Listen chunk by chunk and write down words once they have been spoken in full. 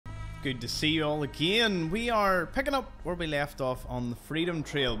good to see you all again. We are picking up where we left off on the Freedom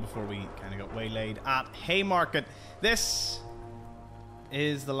Trail before we kind of got waylaid at Haymarket. This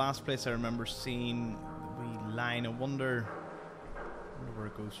is the last place I remember seeing the wee line. I wonder where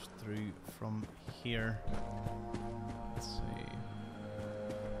it goes through from here. Let's see.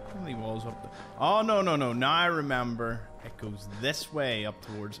 Probably was up there. Oh, no. Now I remember. It goes this way up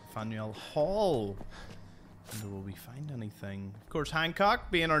towards Faneuil Hall. Wonder will we find anything? Of course,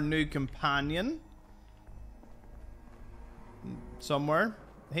 Hancock being our new companion. Somewhere.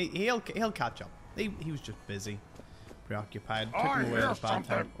 He'll catch up. He was just busy. Preoccupied. Took him away at a bad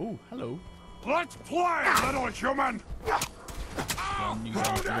time. Oh, hello. Let's play, little human! You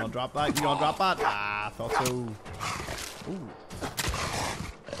gonna drop that? You gonna drop that? Ah, I thought so. Ooh.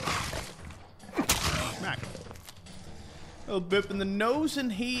 Smack. Little boop in the nose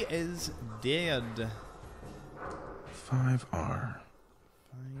and he is dead. 5R.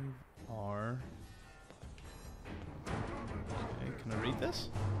 5R. Okay, can I read this?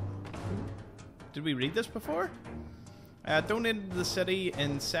 Did we read this before? Donated to the city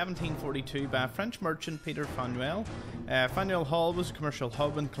in 1742 by a French merchant, Peter Faneuil. Faneuil Hall was a commercial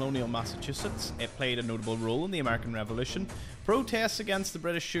hub in colonial Massachusetts. It played a notable role in the American Revolution. Protests against the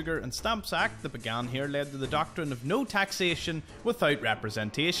British Sugar and Stamps Act that began here led to the doctrine of no taxation without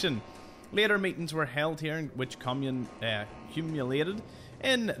representation. Later meetings were held here, which culminated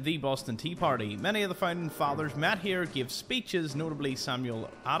in the Boston Tea Party. Many of the founding fathers met here, gave speeches, notably Samuel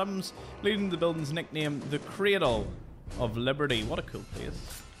Adams, leading to the building's nickname, the Cradle of Liberty. What a cool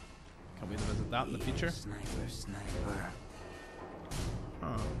place. Can't wait to visit that in the future. Sniper.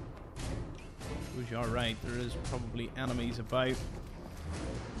 Huh. Suppose you're right, there is probably enemies about.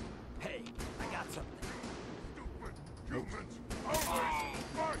 Hey, I got something. Stupid humans!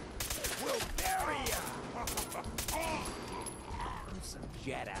 Oh, We'll bury ya! Some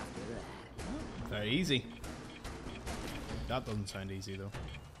jet after that. Very easy. That doesn't sound easy though.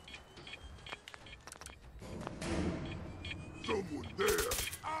 someone there!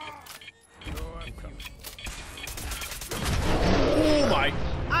 Oh my!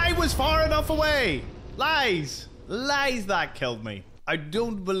 I was far enough away! Lies! Lies that killed me. I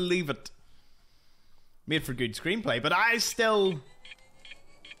don't believe it. Made for good screenplay, but I still...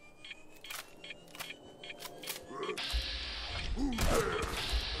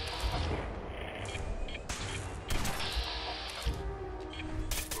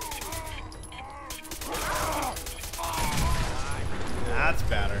 That's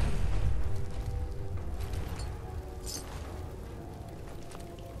better.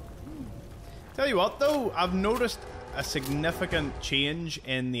 Tell you what though, I've noticed a significant change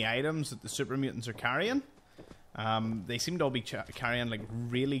in the items that the super mutants are carrying. They seem to all be carrying like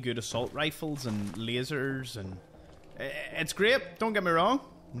really good assault rifles and lasers, and it's great, don't get me wrong,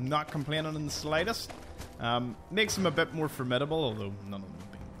 I'm not complaining in the slightest. Makes them a bit more formidable, although none of them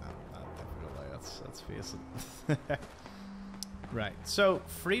being that difficult, let's face it. Right, so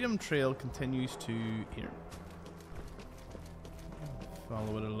Freedom Trail continues to here.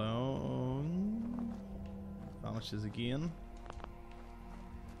 Follow it along. Vanishes again.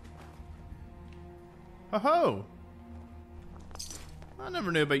 Ho ho! I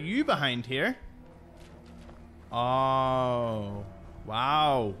never knew about you behind here. Oh,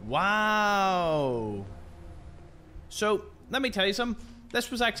 wow, wow. So let me tell you something. This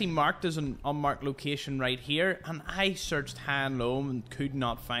was actually marked as an unmarked location right here, and I searched high and low and could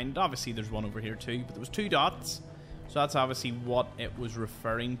not find it. Obviously there's one over here too, but there was 2 dots, so that's obviously what it was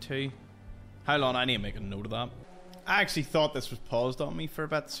referring to. Hold on, I need to make a note of that. I actually thought this was paused on me for a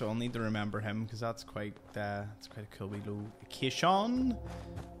bit, so I'll need to remember him, because that's quite a cool wee location.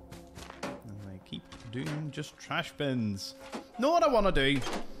 And I keep doing just trash bins. Know what I want to do?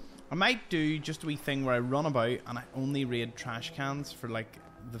 I might do just a wee thing where I run about and I only raid trash cans for like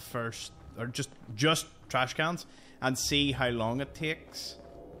the first, or just trash cans, and see how long it takes,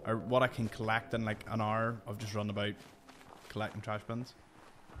 or what I can collect in like an hour of just running about collecting trash bins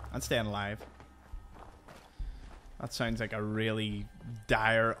and staying alive. That sounds like a really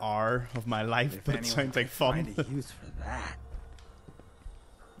dire hour of my life, but it sounds like fun. Find a use for that.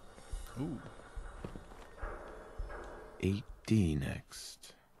 Ooh. 8D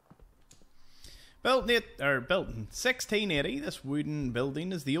next. Built in 1680, this wooden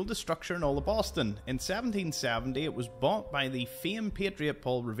building is the oldest structure in all of Boston. In 1770, it was bought by the famed patriot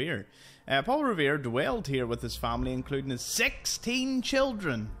Paul Revere. Paul Revere dwelled here with his family, including his 16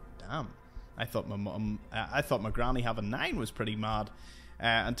 children. Damn. I thought my granny having 9 was pretty mad.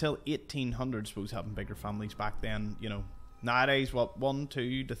 Until 1800, suppose having bigger families back then, you know. Nowadays, what, 1,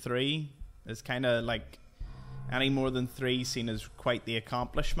 2 to 3 is kind of like Any more than 3 seen as quite the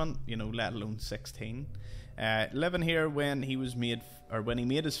accomplishment, you know, let alone 16. Living here when he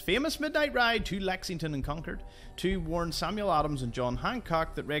made his famous midnight ride to Lexington and Concord to warn Samuel Adams and John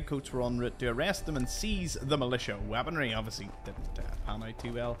Hancock that redcoats were en route to arrest them and seize the militia weaponry. Obviously didn't pan out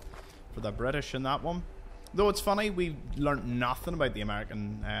too well for the British in that one. Though it's funny, we learnt nothing about the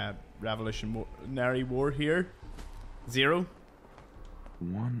American Revolutionary War here. 0.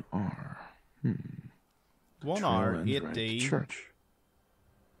 1R. 1R, 8D. Church.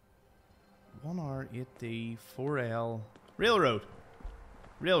 1R, 8D, 4L. Railroad.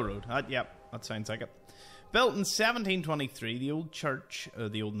 Yep, that sounds like it. Built in 1723, the Old Church,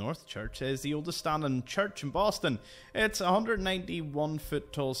 the Old North Church, is the oldest standing church in Boston. Its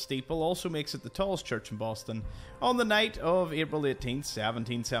 191-foot tall steeple also makes it the tallest church in Boston. On the night of April 18th,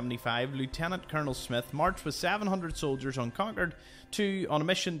 1775, Lieutenant Colonel Smith marched with 700 soldiers on Concord on a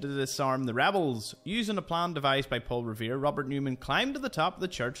mission to disarm the rebels. Using a plan devised by Paul Revere, Robert Newman climbed to the top of the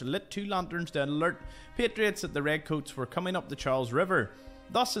church, lit 2 lanterns to alert patriots that the redcoats were coming up the Charles River,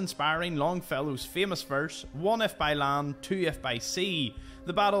 thus inspiring Longfellow's famous verse, 1 if by land, 2 if by sea.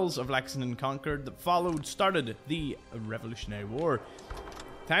 The battles of Lexington and Concord that followed started the Revolutionary War.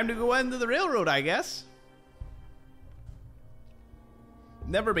 Time to go into the railroad, I guess.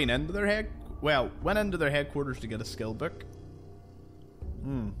 Never been into their went into their headquarters to get a skill book.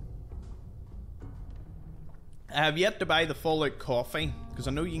 I have yet to buy the Fallout coffee, because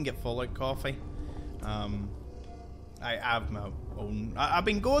I know you can get Fallout coffee. I have my own. I've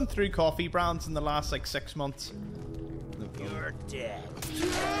been going through coffee brands in the last like 6 months. You're dead.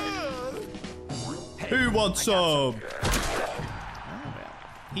 Who wants some? Oh well.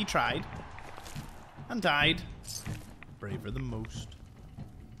 He tried. And died. Braver than most.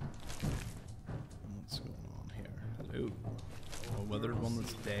 What's going on here? Hello. A withered one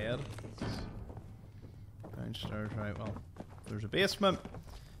that's dead. Downstairs, right, well. There's a basement.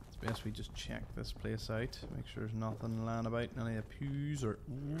 Best we just check this place out, make sure there's nothing lying about, none of the pews or...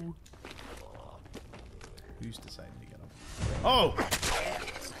 Ooh. Who's deciding to get up? Oh!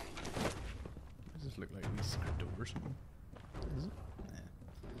 Does this look like a wee secret door or something? Is it?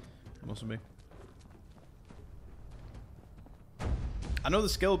 Nah. Mustn't be. I know the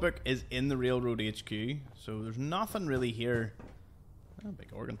skill book is in the Railroad HQ, so there's nothing really here. Oh, big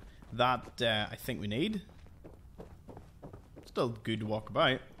organ. That I think we need. Still good to walk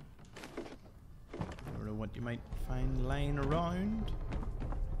about. Never know what you might find lying around.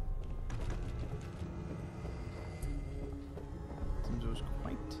 Seems there was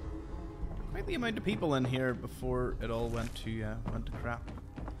quite the amount of people in here before it all went to crap.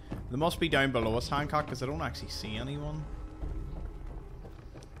 They must be down below us, Hancock, because I don't actually see anyone.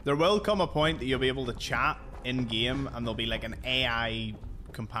 There will come a point that you'll be able to chat in game, and there'll be like an AI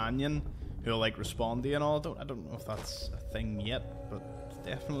companion who'll like respond to you and all. I don't know if that's a thing yet, but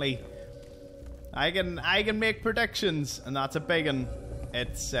definitely I can make predictions, and that's a big one.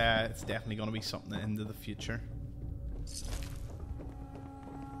 It's definitely going to be something into the future,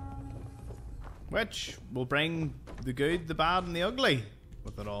 which will bring the good, the bad, and the ugly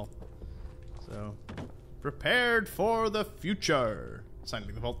with it all. So, prepared for the future. Sound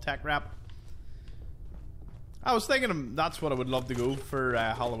like the Vault Tech rap. I was thinking that's what I would love to go for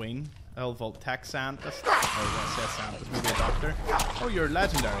Halloween. A Vault Tech scientist. Or I said scientist, maybe a doctor. Oh, you're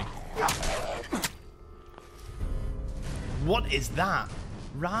legendary. What is that?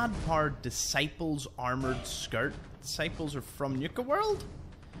 Rad-powered Disciples Armored Skirt. Disciples are from Nuka World?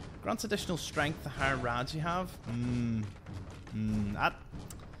 Grants additional strength the higher rads you have. That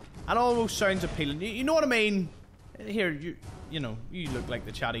almost sounds appealing. You know what I mean? Here, you know, you look like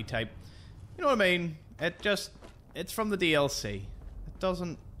the chatty type. You know what I mean? It's from the DLC. It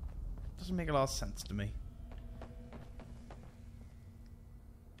doesn't make a lot of sense to me.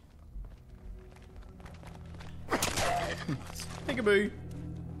 Peekaboo.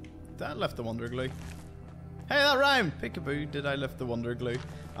 Did I lift the Wonder Glue? Hey, that rhymed! Peekaboo, did I lift the Wonder Glue?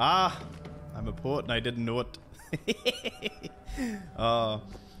 Ah, I'm a poet and I didn't know it.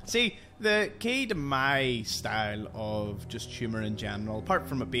 See, the key to my style of just humour in general, apart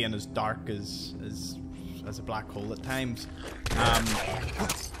from it being as dark as a black hole at times,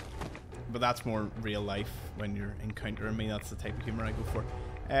 but that's more real life when you're encountering me. That's the type of humour I go for.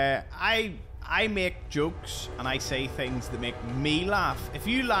 I make jokes and I say things that make me laugh. If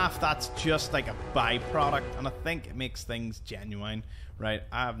you laugh, that's just like a byproduct, and I think it makes things genuine. Right,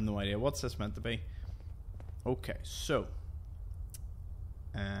 I have no idea. What's this meant to be? Okay, so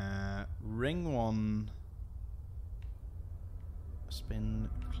ring one, spin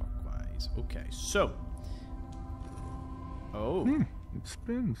clockwise. Okay, so it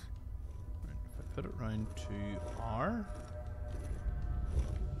spins. If I put it round to R.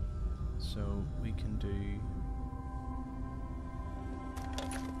 So we can do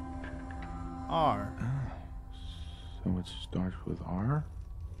R. So it starts with R?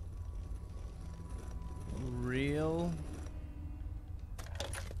 Real.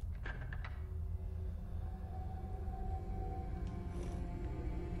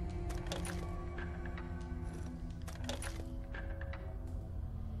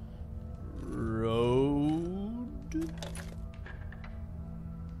 Road.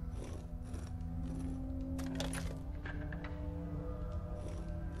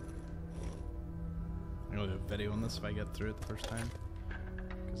 I'm gonna do a video on this if I get through it the first time,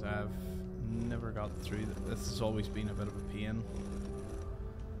 because I've never got through. This has always been a bit of a pain.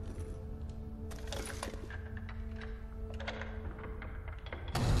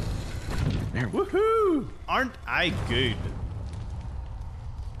 There we go. Woohoo! Aren't I good?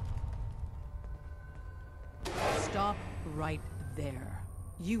 Stop right there.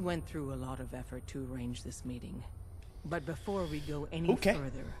 You went through a lot of effort to arrange this meeting. But before we go any Okay.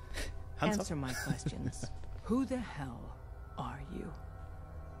 further, Hands answer up. my questions. Who the hell are you?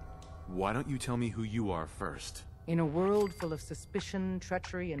 Why don't you tell me who you are first? In a world full of suspicion,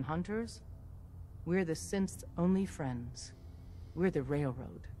 treachery, and hunters, we're the synth's only friends. We're the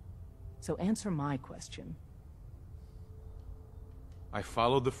Railroad. So answer my question. I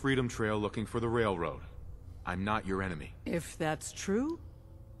followed the Freedom Trail looking for the railroad. I'm not your enemy. If that's true,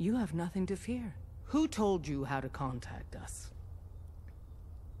 you have nothing to fear. Who told you how to contact us?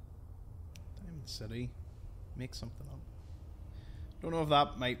 Diamond City. Make something up. Don't know if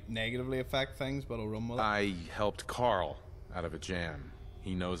that might negatively affect things, but I'll run with it. I helped Carl out of a jam.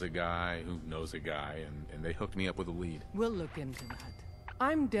 He knows a guy who knows a guy, and they hooked me up with a lead. We'll look into that.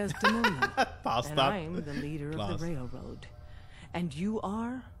 I'm Desdemona, Past and that. I'm the leader Class. of the Railroad. And you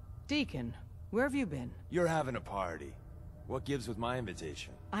are? Deacon, where have you been? You're having a party. What gives with my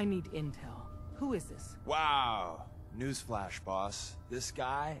invitation? I need intel. Who is this? Wow. Newsflash, boss. This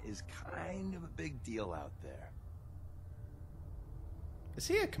guy is kind of a big deal out there. Is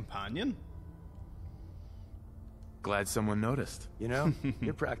he a companion? Glad someone noticed. You know,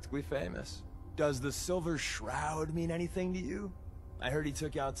 you're practically famous. Does the Silver Shroud mean anything to you? I heard he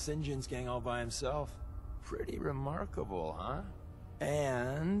took out Sinjin's gang all by himself. Pretty remarkable, huh?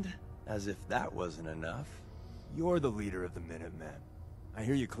 And, as if that wasn't enough, you're the leader of the Minutemen. I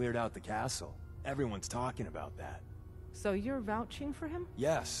hear you cleared out the castle. Everyone's talking about that. So you're vouching for him?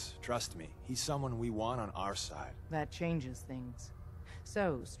 Yes, trust me. He's someone we want on our side. That changes things.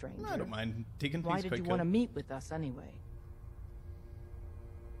 So, stranger, I don't mind. Deacon, why he's did quite you cool. want to meet with us anyway?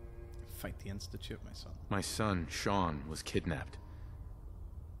 Fight the Institute, my son. My son, Sean, was kidnapped.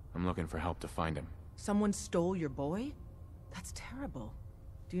 I'm looking for help to find him. Someone stole your boy? That's terrible.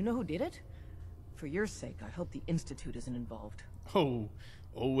 Do you know who did it? For your sake, I hope the Institute isn't involved. Oh,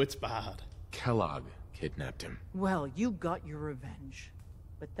 it's bad. Kellogg kidnapped him. Well, you got your revenge.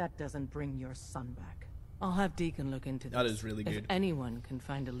 But that doesn't bring your son back. I'll have Deacon look into this. That is really If good. anyone can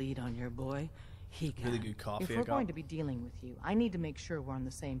find a lead on your boy, he can. Really good coffee If I we're got. going to be dealing with you, I need to make sure we're on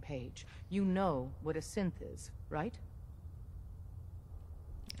the same page. You know what a synth is, right?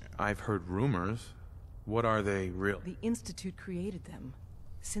 I've heard rumors. What are they real? The Institute created them.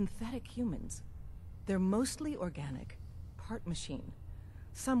 Synthetic humans. They're mostly organic, part machine.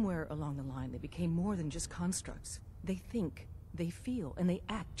 Somewhere along the line, they became more than just constructs. They think, they feel, and they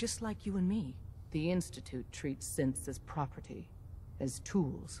act just like you and me. The Institute treats synths as property, as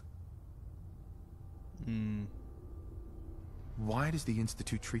tools. Why does the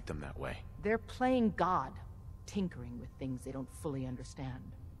Institute treat them that way? They're playing God, tinkering with things they don't fully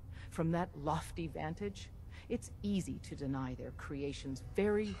understand. From that lofty vantage, it's easy to deny their creation's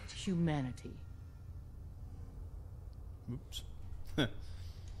very humanity. Oops.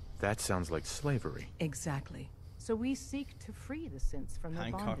 That sounds like slavery. Exactly. So we seek to free the synths from their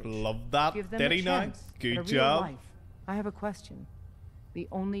Hancock bondage. loved that. Give them Did a he now? chance Good at a real job. life. I have a question. The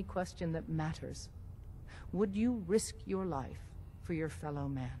only question that matters. Would you risk your life for your fellow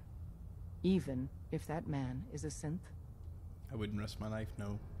man? Even if that man is a synth? I wouldn't risk my life,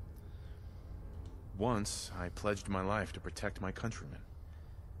 no. Once, I pledged my life to protect my countrymen.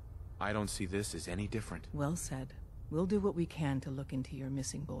 I don't see this as any different. Well said. We'll do what we can to look into your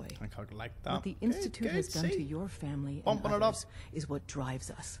missing boy. Hancock liked that. What the Good, Institute good, has done see? to your family Bumping and it up. others is what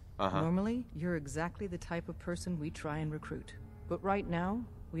drives us. Normally, you're exactly the type of person we try and recruit. But right now,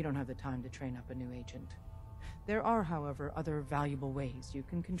 we don't have the time to train up a new agent. There are, however, other valuable ways you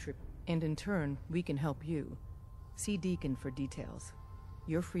can contribute. And in turn, we can help you. See Deacon for details.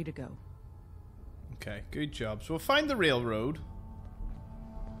 You're free to go. Okay, good job. So we'll find the railroad.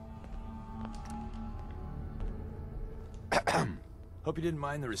 Hope you didn't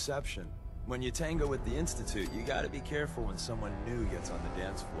mind the reception. When you tango with the Institute, you gotta be careful when someone new gets on the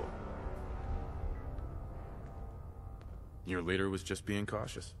dance floor. Your leader was just being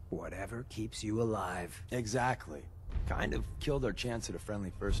cautious. Whatever keeps you alive. Exactly. Kind of killed our chance at a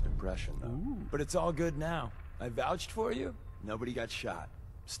friendly first impression, though. Ooh. But it's all good now. I vouched for you. Nobody got shot.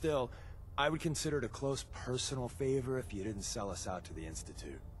 Still, I would consider it a close personal favor if you didn't sell us out to the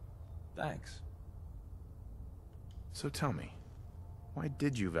Institute. Thanks. So tell me, why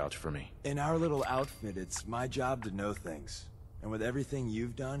did you vouch for me? In our little outfit, it's my job to know things. And with everything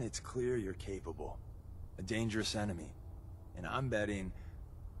you've done, it's clear you're capable. A dangerous enemy. And I'm betting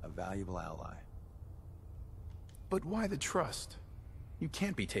a valuable ally. But why the trust? You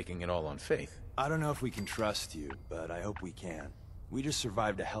can't be taking it all on faith. I don't know if we can trust you, but I hope we can. We just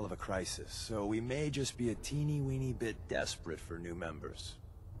survived a hell of a crisis, so we may just be a teeny-weeny bit desperate for new members.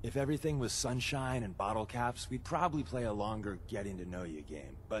 If everything was sunshine and bottle caps, we'd probably play a longer getting-to-know-you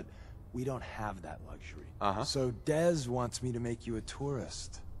game, but we don't have that luxury. So Dez wants me to make you a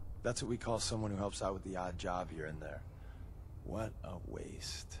tourist. That's what we call someone who helps out with the odd job here and there. What a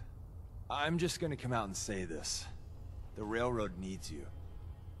waste. I'm just gonna come out and say this. The railroad needs you.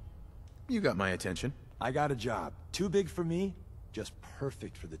 You got my attention. I got a job. Too big for me, just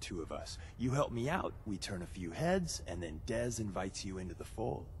perfect for the two of us. You help me out, we turn a few heads, and then Dez invites you into the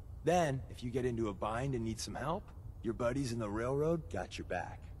fold. Then, if you get into a bind and need some help, your buddies in the railroad got your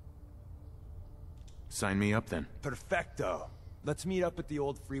back. Sign me up then. Perfecto. Let's meet up at the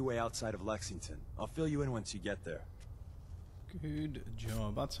old freeway outside of Lexington. I'll fill you in once you get there. Good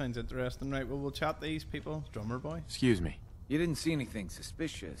job. That sounds interesting. Right, well, we'll chat these people. Drummer boy. Excuse me. You didn't see anything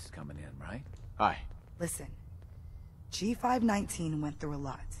suspicious coming in, right? Hi. Listen, G519 went through a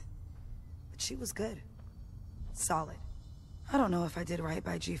lot, but she was good. Solid. I don't know if I did right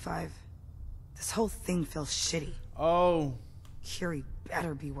by G5. This whole thing feels shitty. Oh. Curie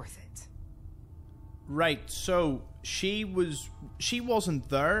better be worth it. Right, so she wasn't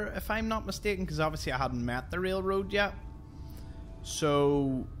there, if I'm not mistaken, because obviously I hadn't met the railroad yet.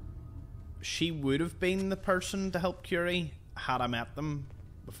 So she would have been the person to help Curie had I met them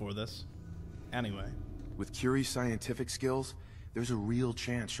before this. Anyway. With Curie's scientific skills, there's a real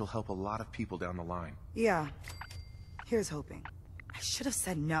chance she'll help a lot of people down the line. Yeah. Here's hoping. I should have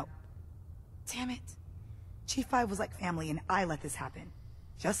said no. Damn it. G5 was like family and I let this happen.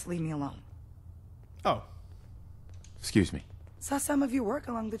 Just leave me alone. Oh. Excuse me. Saw some of your work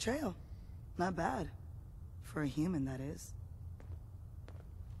along the trail. Not bad. For a human, that is.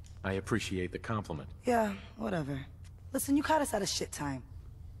 I appreciate the compliment. Yeah, whatever. Listen, you caught us at a shit time.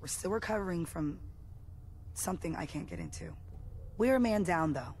 We're still recovering from something I can't get into. We're a man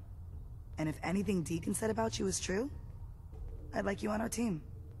down, though. And if anything Deacon said about you is true, I'd like you on our team.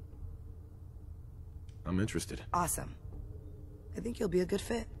 I'm interested. Awesome. I think you'll be a good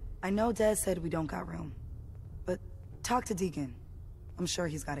fit. I know Dez said we don't got room, but talk to Deacon. I'm sure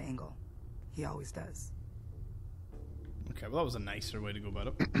he's got an angle. He always does. Okay, well that was a nicer way to go about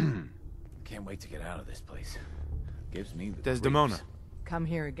it. Can't wait to get out of this place. Gives me the Desdemona. creeps. Come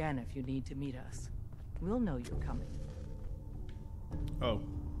here again if you need to meet us. We'll know you're coming. Oh.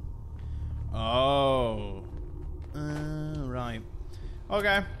 Oh. Right.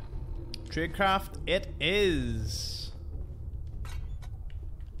 Okay. Tradecraft it is.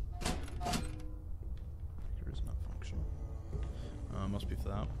 Here is not functional. Must be for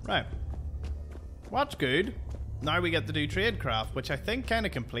that. Right. Well, that's good. Now we get to do tradecraft, which I think kind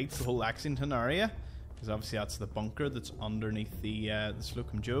of completes the whole Lexington area. Because obviously that's the bunker that's underneath the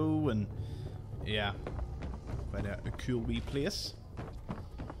Slocum Joe, and yeah, quite a cool wee place.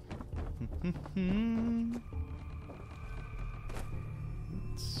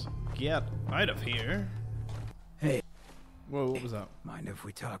 Let's get out of here. Hey. Whoa, what was that? Mind if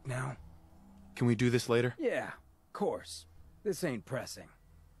we talk now? Can we do this later? Yeah, of course. This ain't pressing.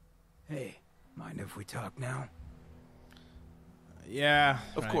 Hey, mind if we talk now? Yeah.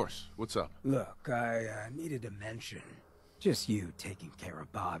 Of course. What's up? Look, I needed to mention. Just you taking care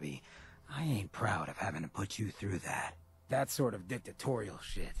of Bobby. I ain't proud of having to put you through that. That sort of dictatorial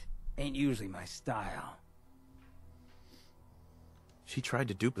shit ain't usually my style. She tried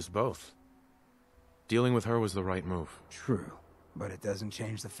to dupe us both. Dealing with her was the right move. True, but it doesn't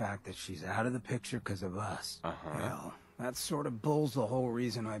change the fact that she's out of the picture because of us. Hell, that sort of bull's the whole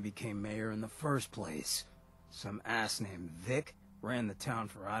reason I became mayor in the first place. Some ass named Vic ran the town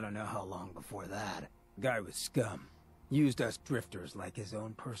for I don't know how long before that. Guy was scum. Used us drifters like his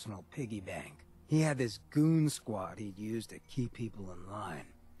own personal piggy bank. He had this goon squad he'd use to keep people in line.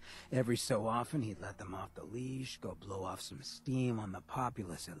 Every so often he'd let them off the leash, go blow off some steam on the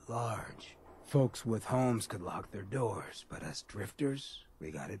populace at large. Folks with homes could lock their doors, but us drifters,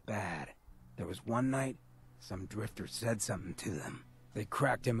 we got it bad. There was one night, some drifter said something to them. They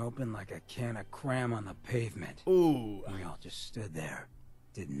cracked him open like a can of cram on the pavement. Ooh. We all just stood there,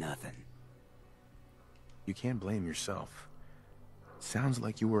 did nothing. You can't blame yourself. Sounds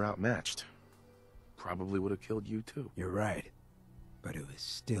like you were outmatched. Probably would have killed you too. You're right, but it was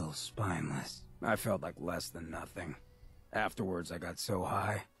still spineless. I felt like less than nothing. Afterwards, I got so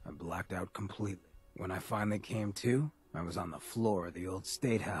high, I blacked out completely. When I finally came to, I was on the floor of the old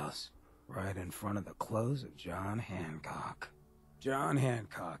state house, right in front of the clothes of John Hancock. John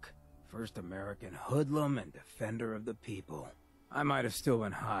Hancock, first American hoodlum and defender of the people. I might have still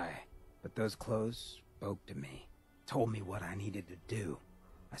been high, but those clothes spoke to me, told me what I needed to do.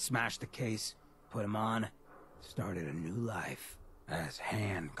 I smashed the case, put him on, started a new life as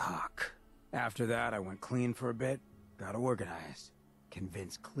Hancock. After that, I went clean for a bit, got organized,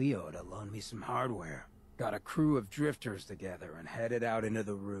 convinced Cleo to loan me some hardware, got a crew of drifters together and headed out into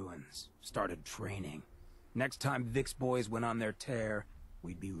the ruins, started training. Next time Vic's boys went on their tear,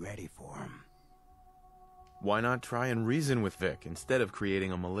 we'd be ready for them. Why not try and reason with Vic instead of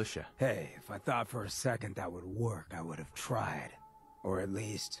creating a militia? Hey, if I thought for a second that would work, I would have tried. Or at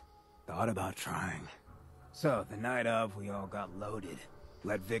least, thought about trying. So, the night of, we all got loaded,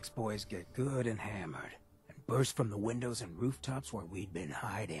 let Vic's boys get good and hammered, and burst from the windows and rooftops where we'd been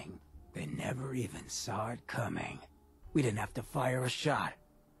hiding. They never even saw it coming. We didn't have to fire a shot.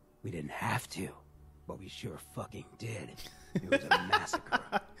 We didn't have to. But we sure fucking did. It was a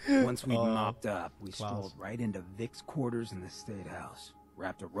massacre. Once we mopped up, we strolled right into Vic's quarters in the State House,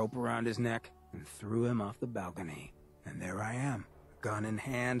 wrapped a rope around his neck, and threw him off the balcony. And there I am, gun in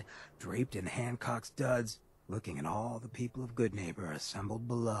hand, draped in Hancock's duds, looking at all the people of Goodneighbor assembled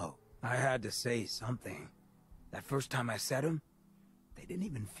below. I had to say something. That first time I said them, they didn't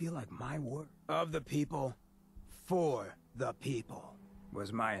even feel like my word. Of the people, for the people,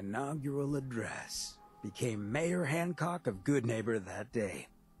 was my inaugural address. Became Mayor Hancock of Goodneighbor that day.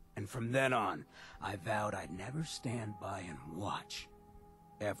 And from then on, I vowed I'd never stand by and watch.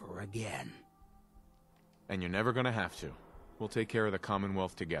 Ever again. And you're never gonna have to. We'll take care of the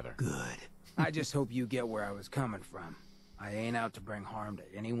Commonwealth together. Good. I just hope you get where I was coming from. I ain't out to bring harm to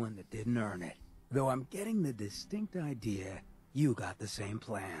anyone that didn't earn it. Though I'm getting the distinct idea you got the same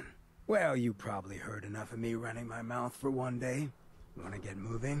plan. Well, you probably heard enough of me running my mouth for one day. Wanna get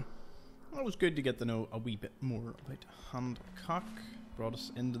moving? Well, it was good to get to know a wee bit more about Hancock. Brought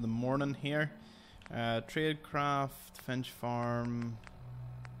us into the morning here. Tradecraft, Finch Farm.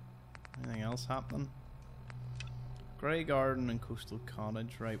 Anything else happening? Grey Garden and Coastal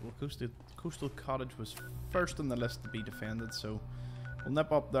Cottage. Right, well, Coastal Cottage was first on the list to be defended, so we'll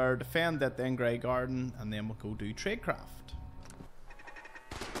nip up there, defend that, then Grey Garden, and then we'll go do Tradecraft.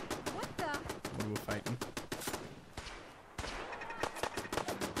 What the? What are we fighting?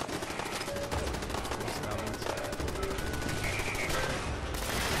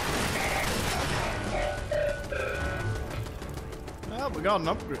 Well, we got an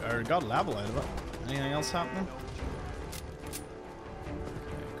upgrade, or got a level out of it. Anything else happening?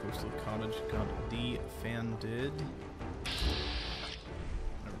 Okay, Coastal Cottage got defended.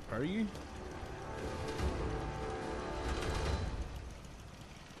 Can I repair you?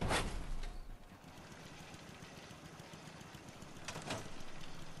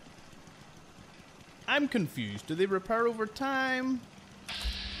 I'm confused. Do they repair over time?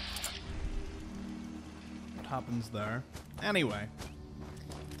 What happens there? Anyway,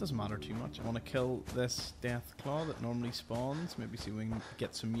 it doesn't matter too much. I want to kill this death claw that normally spawns. Maybe see if we can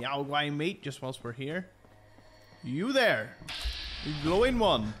get some Yao Guai meat just whilst we're here. You there, you glowing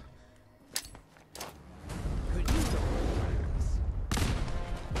one.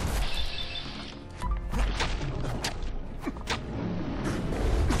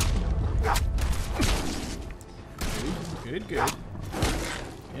 Good, good.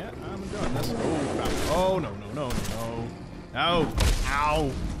 Yeah, I'm enjoying this. Oh, crap. Oh, no, no, no, no. No.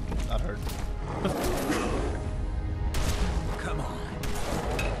 Ow. That hurt. Come on.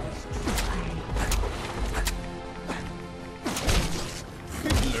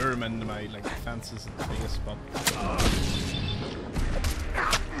 Could lure him into my, like, fences at the biggest spot.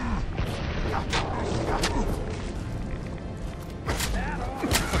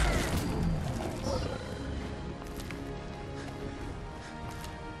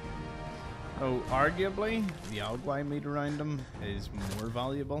 Oh, arguably, the Yao Guai meat around him is more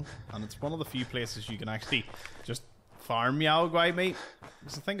valuable, and it's one of the few places you can actually just farm Yao Guai meat.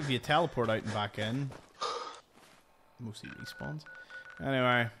 Because I think if you teleport out and back in, mostly respawns.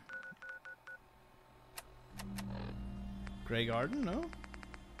 Anyway, Grey Garden, no?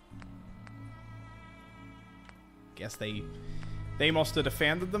 guess they must have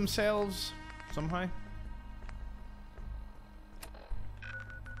defended themselves somehow.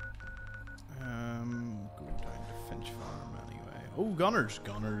 Go down to Finch Farm anyway. Oh,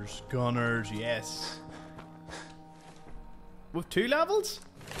 gunners, yes. With 2 levels?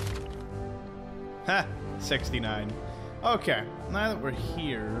 Ha, 69. Okay, now that we're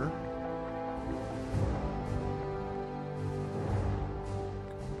here,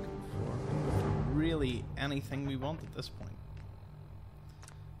 really anything we want at this point.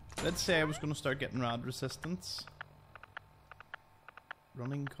 Let's say I was going to start getting rad resistance.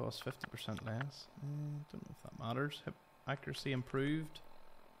 Running costs 50% less. Don't know if that matters. Hip accuracy improved.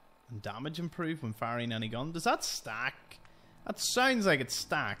 And damage improved when firing any gun. Does that stack? That sounds like it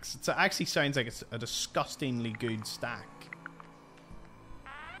stacks. It actually sounds like it's a disgustingly good stack.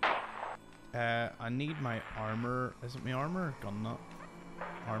 I need my armor. Is it my armor? Gun nut.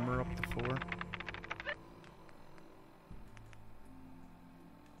 Armor up to 4.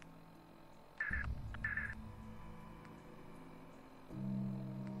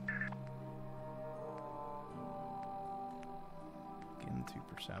 Getting 2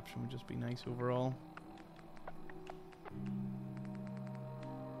 perception would just be nice overall.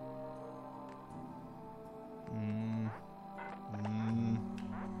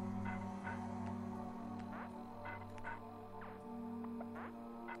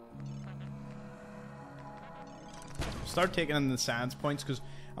 Start taking in the science points, because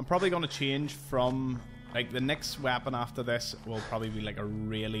I'm probably going to change from, like, the next weapon after this will probably be like a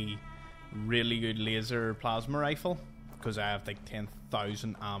really good laser plasma rifle, because I have like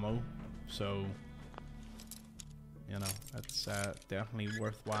 10,000 ammo, so you know, that's definitely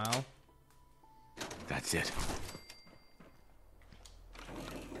worthwhile. That's it.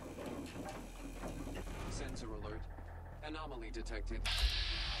 Sensor alert. Anomaly detected.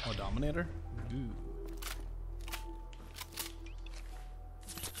 Oh, Dominator? Ooh.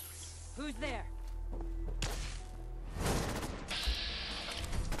 Who's there?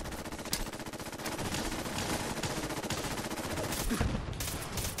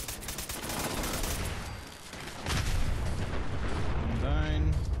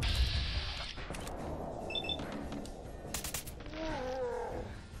 Down.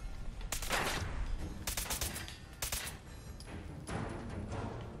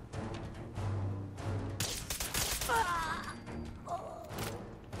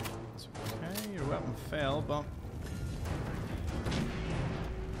 Fail, but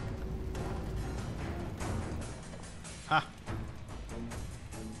ha!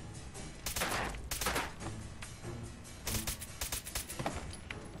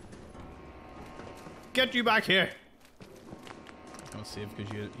 Get you back here! I'll save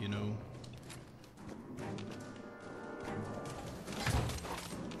because you know.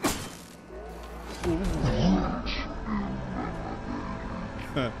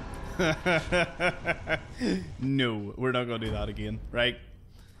 No, we're not going to do that again. Right.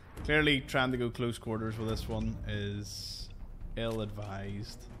 Clearly, trying to go close quarters with this one is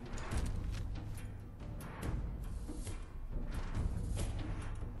ill-advised.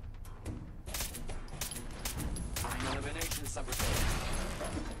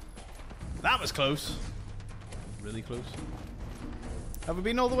 That was close. Really close. Have we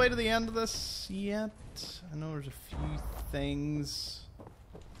been all the way to the end of this yet? I know there's a few things.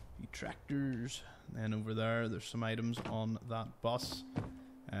 Tractors, and then over there's some items on that bus,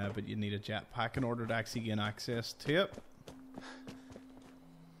 but you need a jetpack in order to actually gain access to it.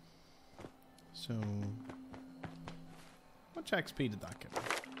 So, what XP did that give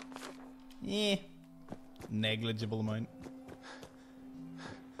me? Negligible amount.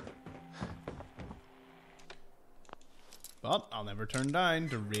 But I'll never turn down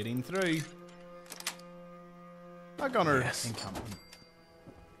to raiding through a gunner encampment.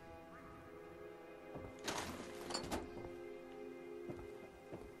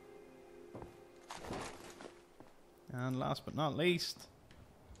 And last but not least,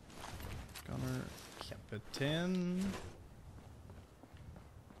 Gunner Captain.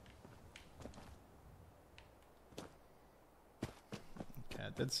 Okay, I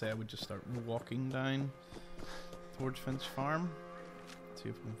did say I would just start walking down towards Finch Farm. See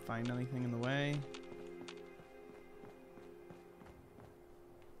if we can find anything in the way.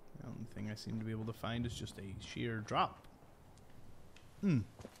 The only thing I seem to be able to find is just a sheer drop.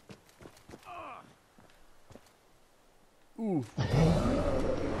 Ooh.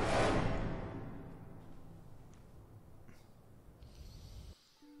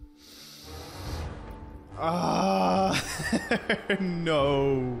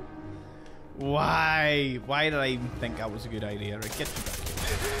 No. Why? Why did I even think that was a good idea? Right, get you back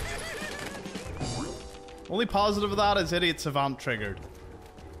here. Only positive of that is Idiot Savant triggered.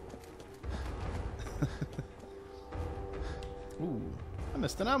 Ooh, I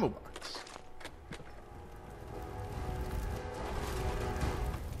missed an ammo box.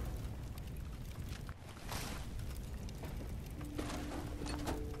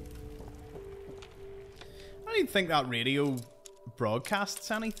 I don't even think that radio broadcasts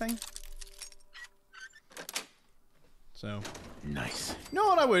anything. So Nice. you know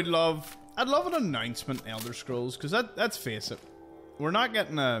what I would love? I'd love an announcement in Elder Scrolls, because let's face it, we're not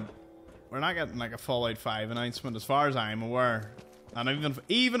getting like a Fallout 5 announcement as far as I'm aware. And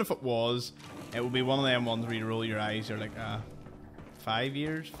even if it was, it would be one of them ones where you roll your eyes, you're like 4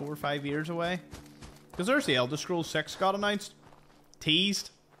 or 5 years away. Because there's the Elder Scrolls 6 got announced.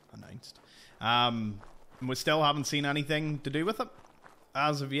 Teased. Announced. And we still haven't seen anything to do with it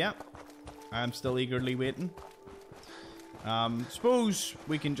as of yet. I'm still eagerly waiting. Suppose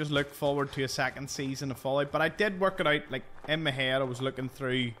we can just look forward to a second season of Fallout, but I did work it out, like, in my head. I was looking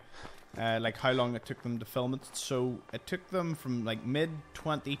through, like, how long it took them to film it. So, it took them from, like,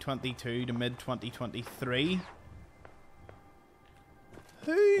 mid-2022 to mid-2023.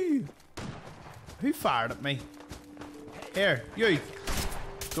 Who fired at me? Here, you!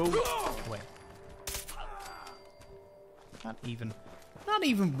 Go away. Not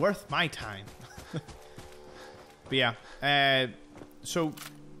even worth my time. But yeah, so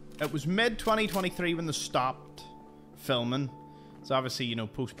it was mid-2023 when they stopped filming. So obviously, you know,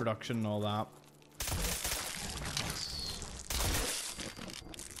 post-production and all that.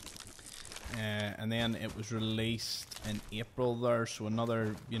 And then it was released in April there, so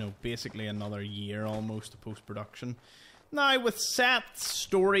another, you know, basically another year almost of post-production. Now, with sets,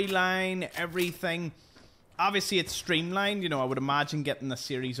 storyline, everything, obviously it's streamlined. You know, I would imagine getting the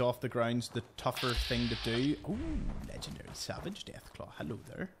series off the ground's the tougher thing to do. Ooh, legendary Savage Deathclaw. Hello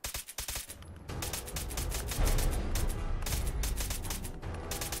there.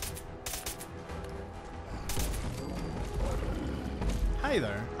 Hi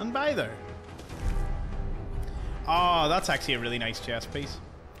there, and bye there. Oh, that's actually a really nice chest piece.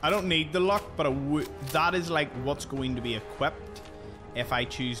 I don't need the luck, but that is like what's going to be equipped if I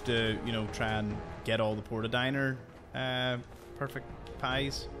choose to, you know, try and get all the Portadiner perfect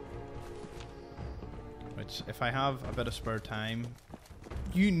pies. Which, if I have a bit of spare time,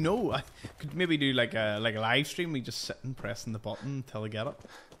 you know, I could maybe do like a live stream. We just sit and pressing the button until I get it.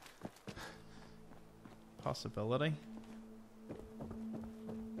 Possibility.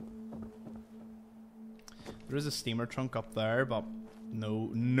 There is a steamer trunk up there, but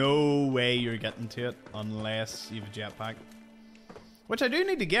no way you're getting to it unless you have a jetpack. Which I do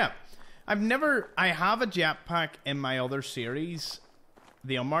need to get. I have a jetpack in my other series,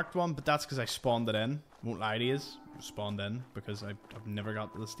 the unmarked one, but that's because I spawned it in. Won't lie to you, spawned in, because I've never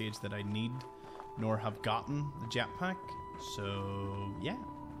got to the stage that I need, nor have gotten the jetpack. So, yeah.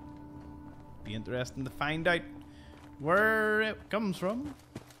 Be interesting to find out where it comes from.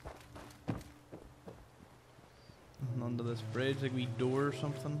 Under this bridge, like a wee door or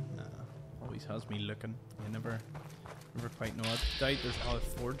something. Nah, always has me looking. You never quite know. I doubt there's a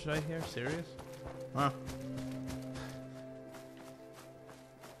forge out here. Serious? Huh?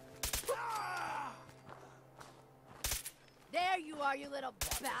 There you are, you little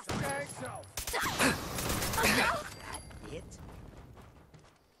bastard! That it?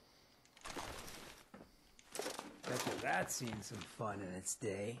 Bet you that's seen some fun in its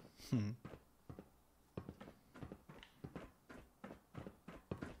day.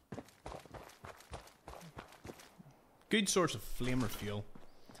 Good source of flamer fuel.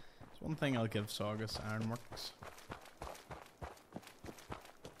 It's one thing I'll give Saugus Ironworks.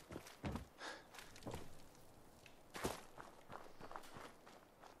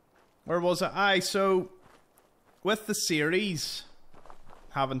 Where was it? Aye, so with the series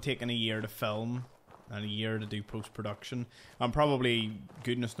having taken a year to film and a year to do post-production, and probably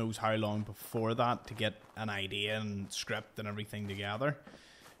goodness knows how long before that to get an idea and script and everything together.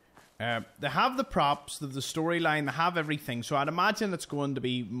 They have the props, the storyline, they have everything, so I'd imagine it's going to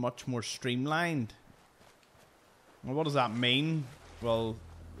be much more streamlined. Well, what does that mean? Well,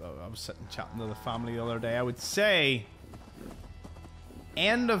 I was sitting chatting to the family the other day. I would say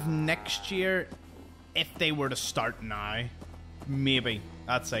end of next year, if they were to start now, maybe.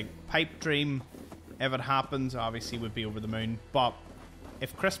 That's like pipe dream. If it happens, obviously would be over the moon. But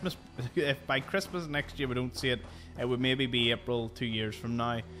if by Christmas next year we don't see it, it would maybe be April 2 years from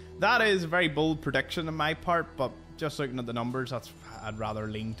now. That is a very bold prediction on my part, but just looking at the numbers, I'd rather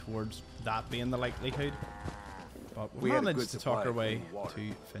lean towards that being the likelihood. But we managed to talk our way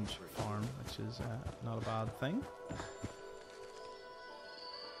to Finch Farm, which is not a bad thing.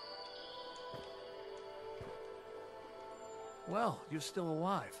 Well, you're still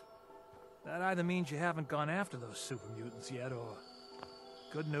alive. That either means you haven't gone after those super mutants yet, or...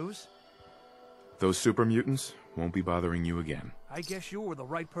 good news? Those super mutants won't be bothering you again. I guess you were the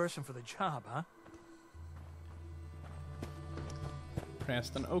right person for the job, huh?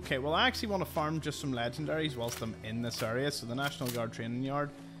 Preston. Okay, well I actually want to farm just some legendaries whilst I'm in this area, so the National Guard training yard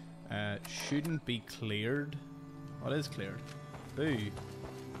shouldn't be cleared. What is cleared? Boo.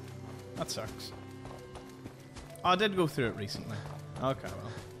 That sucks. Oh, I did go through it recently. Okay,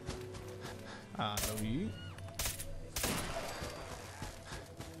 well. Hello, you.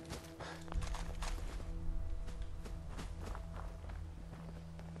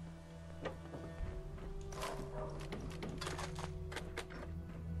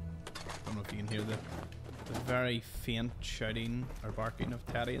 Don't know if you can hear the very faint shouting or barking of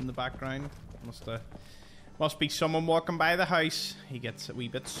Teddy in the background. Must be someone walking by the house. He gets a wee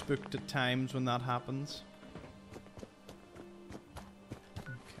bit spooked at times when that happens.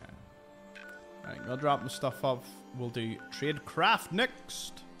 Okay. Right, I'll drop my stuff off. We'll do trade craft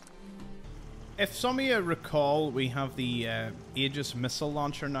next. If some of you recall, we have the Aegis missile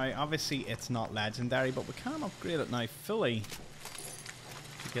launcher now. Obviously, it's not legendary, but we can upgrade it now fully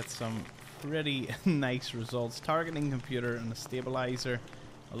to get some pretty nice results. Targeting computer and a stabilizer.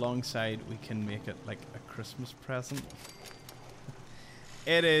 Alongside, we can make it like a Christmas present.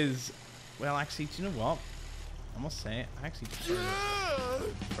 It is... well, actually, do you know what? I must say, I actually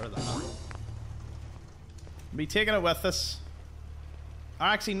prefer that. We'll be taking it with us.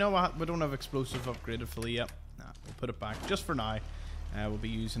 Actually, no, we don't have explosive upgraded fully yet. Nah, we'll put it back just for now. We'll be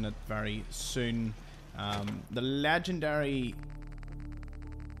using it very soon. The legendary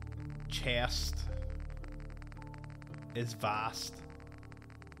chest is vast.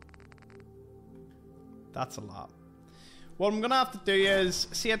 That's a lot. What I'm gonna have to do is,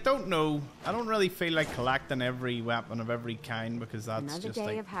 see, I don't know. I don't really feel like collecting every weapon of every kind because that's Another just day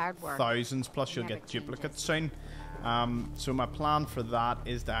like of hard work. thousands. Plus, you'll Never get duplicates soon. So my plan for that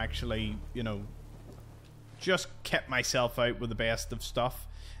is to actually, you know, just kit myself out with the best of stuff.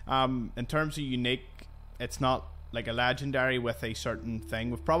 In terms of unique, it's not like a legendary with a certain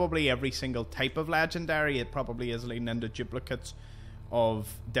thing. With probably every single type of legendary, it probably is leading into duplicates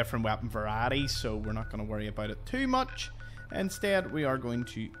of different weapon varieties, so we're not going to worry about it too much. Instead, we are going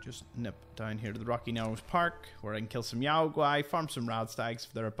to just nip down here to the Rocky Narrows Park, where I can kill some Yaoguai, farm some Radstags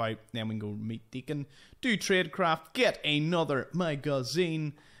if they're about, then we can go meet Deacon, do tradecraft, get another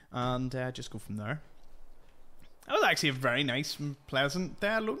magazine, and just go from there. That was actually a very nice and pleasant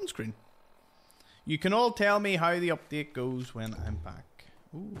loading screen. You can all tell me how the update goes when I'm back.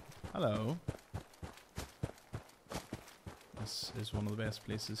 Ooh, hello. This is one of the best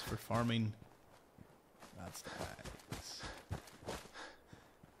places for farming. That's the bags.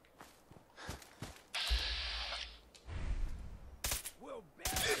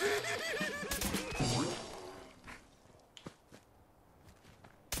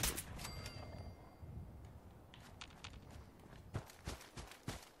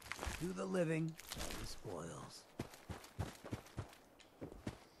 Do the living, the spoils.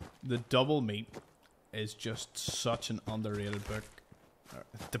 The Double Meat is just such an underrated book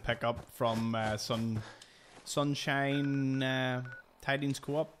to pick up from Sunshine Tidings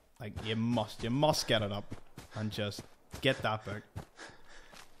Co-op. Like you must get it up and just get that book.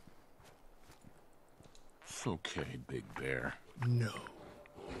 It's okay, Big Bear. No.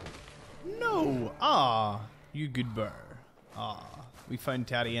 Ah, you good bear. Ah, we found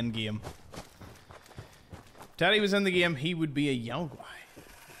Teddy in game. If Teddy was in the game, he would be a Yaoguai.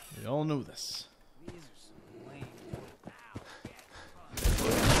 We all know this.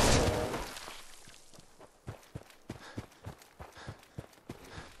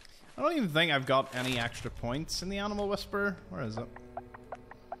 I don't even think I've got any extra points in the Animal Whisperer. Where is it?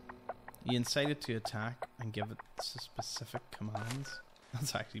 You incite it to attack and give it specific commands.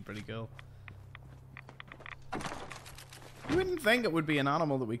 That's actually pretty cool. You wouldn't think it would be an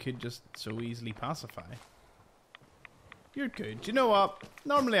animal that we could just so easily pacify. You're good. You know what?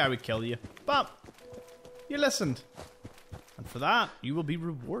 Normally I would kill you, but you listened. And for that, you will be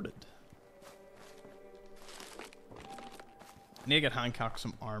rewarded. I need to get Hancock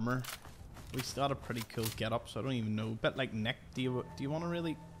some armor. We still got a pretty cool getup, so I don't even know. A bit like Nick. Do you want to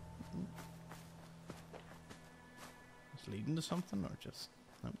really? Just leading to something, or just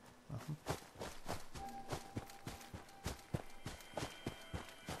no? Nothing.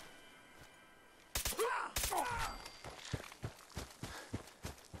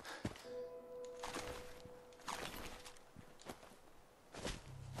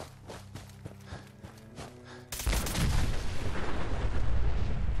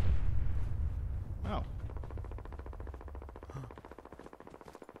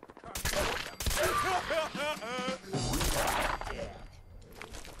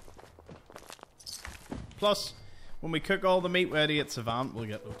 Plus, when we cook all the meat with Idiot Savant, we'll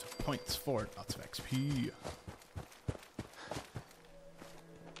get loads of points for it. Lots of XP.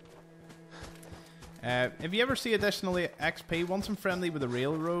 If you ever see additional XP, once I'm friendly with the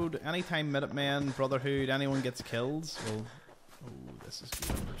Railroad, anytime Minutemen, Brotherhood, anyone gets killed, well... Oh, this is a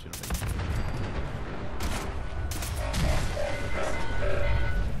good opportunity.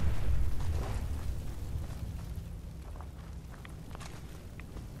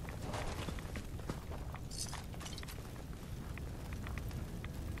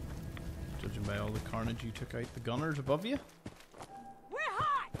 Judging by all the carnage you took out the gunners above you? We're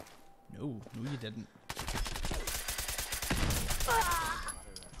hot! No, you didn't.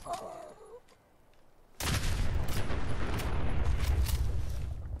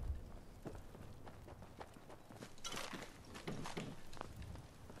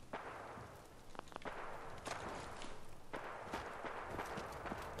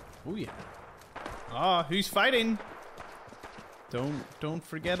 Oh yeah. Ah, who's fighting? Don't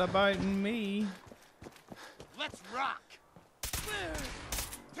forget about me. Let's rock!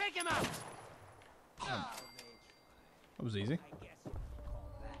 Take him out! That was easy.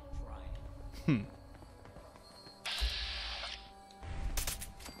 Hmm.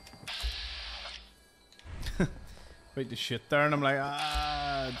 Wait to shit there, and I'm like,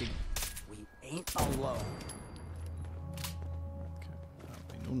 We ain't alone.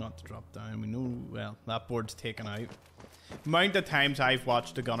 We know not to drop down. We know, well, that board's taken out. Amount of times I've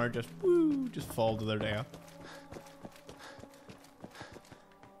watched a gunner just fall to their death.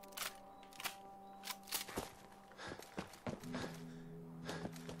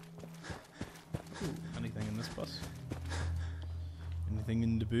 Ooh, anything in this bus? Anything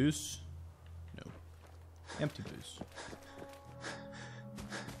in the bus? No. Empty bus.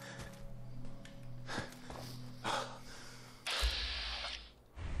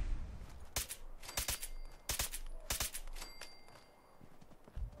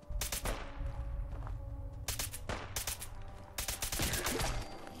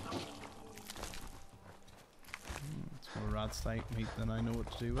 Site meat than I know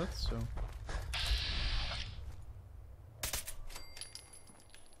what to do with, so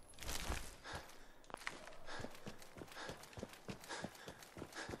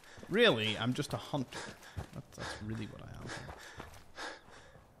really, I'm just a hunter. That's really what I am.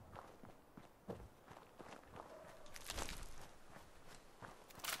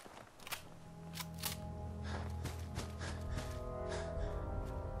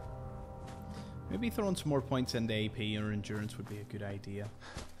 Maybe throwing some more points into AP or endurance would be a good idea.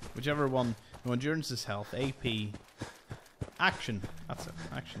 Whichever one. No, endurance is health. AP. Action. That's it.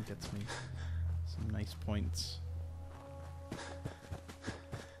 Action gets me some nice points.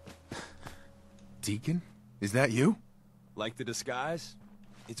 Deacon? Is that you? Like the disguise?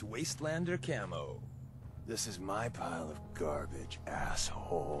 It's Wastelander camo. This is my pile of garbage,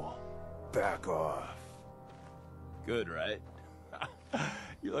 asshole. Back off. Good, right?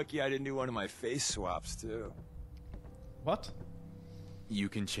 You're lucky I didn't do one of my face swaps, too. What? You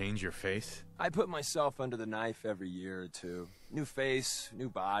can change your face? I put myself under the knife every year or two. New face, new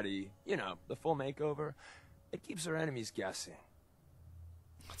body. You know, the full makeover. It keeps our enemies guessing.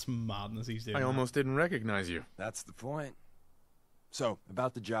 That's madness he's doing. I almost didn't recognize you. That's the point. So,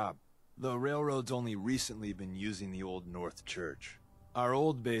 about the job. The railroad's only recently been using the old North Church. Our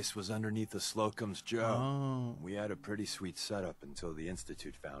old base was underneath the Slocum's Joe. Oh. We had a pretty sweet setup until the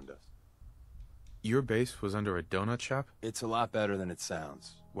Institute found us. Your base was under a donut shop? It's a lot better than it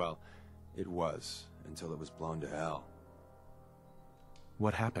sounds. Well, it was, until it was blown to hell.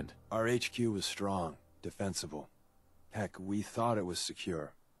 What happened? Our HQ was strong, defensible. Heck, we thought it was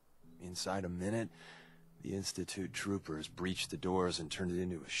secure. Inside a minute, the Institute troopers breached the doors and turned it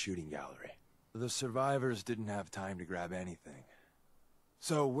into a shooting gallery. The survivors didn't have time to grab anything.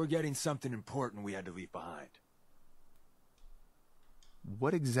 So we're getting something important we had to leave behind.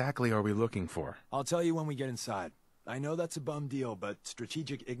 What exactly are we looking for? I'll tell you when we get inside. I know that's a bum deal, but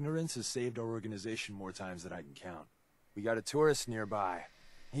strategic ignorance has saved our organization more times than I can count. We got a tourist nearby.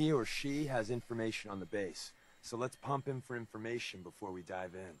 He or she has information on the base, so let's pump him for information before we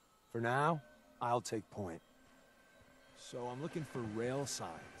dive in. For now, I'll take point. So I'm looking for rail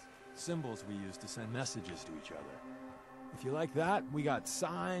signs, symbols we use to send messages to each other. If you like that, we got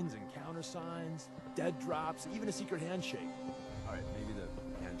signs and countersigns, dead drops, even a secret handshake. All right, maybe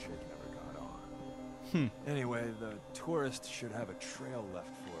the handshake never got on. Anyway, the tourist should have a trail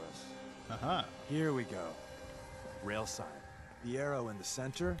left for us. Aha. Here we go. Rail sign. The arrow in the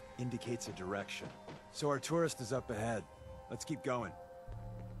center indicates a direction. So our tourist is up ahead. Let's keep going.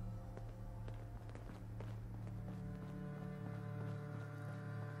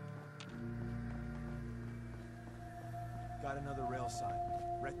 another rail sign.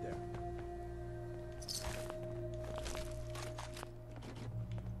 Right there.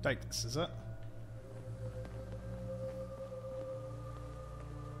 Right, this is it.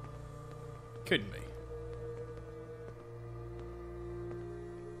 Couldn't be.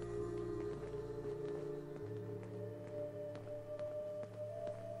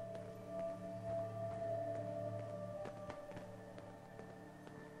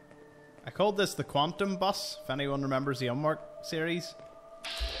 I called this the Quantum Bus, if anyone remembers the Unmarked series.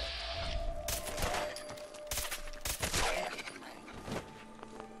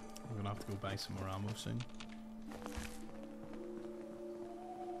 I'm gonna have to go buy some more ammo soon.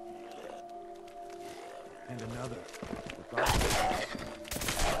 And another.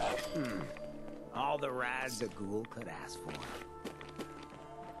 All the rides a ghoul could ask for.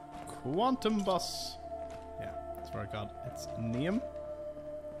 Quantum Bus. Yeah, that's where I got its name.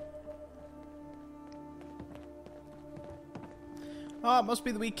 Oh, it must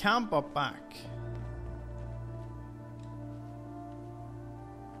be the wee camp up back.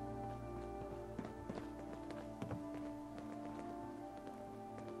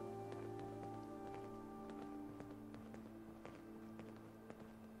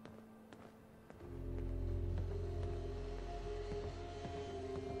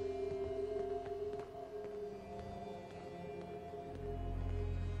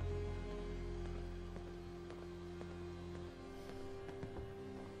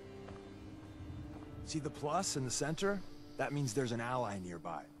 See the plus in the center? That means there's an ally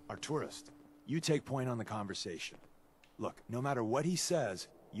nearby, our tourist. You take point on the conversation. Look, no matter what he says,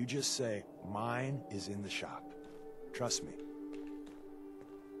 you just say, mine is in the shop. Trust me.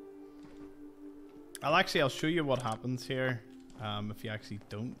 I'll show you what happens here if you actually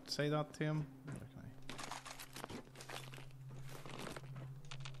don't say that to him.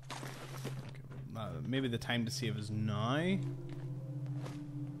 Okay, maybe the time to save is now.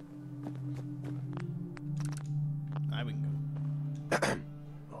 We can go.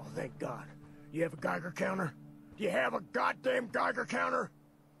 Oh, thank God. You have a Geiger counter? Do you have a goddamn Geiger counter?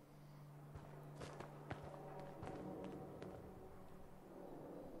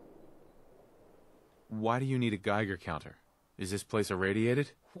 Why do you need a Geiger counter? Is this place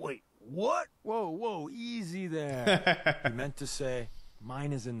irradiated? Wait, what? Whoa, easy there. He meant to say,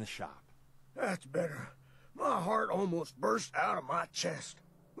 mine is in the shop. That's better. My heart almost burst out of my chest.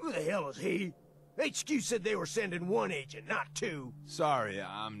 Who the hell is he? HQ said they were sending one agent, not two. Sorry,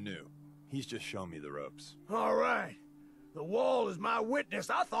 I'm new. He's just shown me the ropes. All right. The wall is my witness.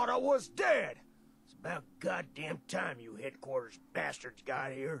 I thought I was dead. It's about goddamn time you headquarters bastards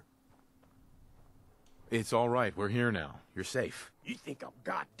got here. It's all right. We're here now. You're safe. You think I'm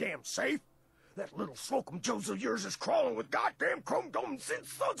goddamn safe? That little Slocum Joes of yours is crawling with goddamn chrome-dome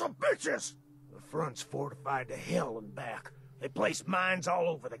sons of bitches! The front's fortified to hell and back. They placed mines all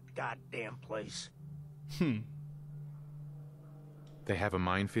over the goddamn place. They have a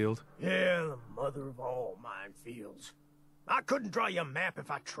minefield? Yeah, the mother of all minefields. I couldn't draw you a map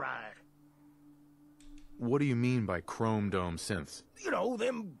if I tried. What do you mean by chrome dome synths? You know,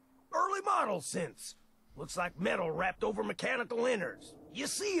 them early model synths. Looks like metal wrapped over mechanical innards. You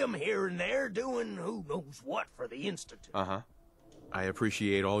see them here and there doing who knows what for the Institute. Uh-huh. I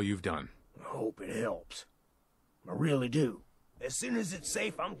appreciate all you've done. I hope it helps. I really do. As soon as it's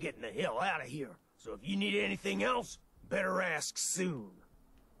safe, I'm getting the hell out of here. So if you need anything else, better ask soon.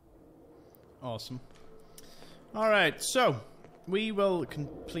 Awesome. Alright, so we will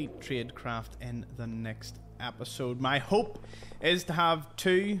complete Tradecraft in the next episode. My hope is to have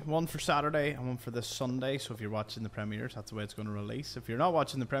two, one for Saturday and one for this Sunday. So if you're watching the premieres, that's the way it's going to release. If you're not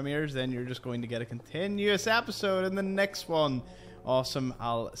watching the premieres, then you're just going to get a continuous episode in the next one. Awesome.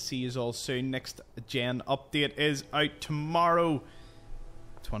 I'll see you all soon. Next gen update is out tomorrow,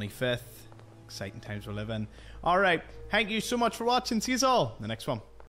 25th. Exciting times we live in. Alright, thank you so much for watching. See you all in the next one.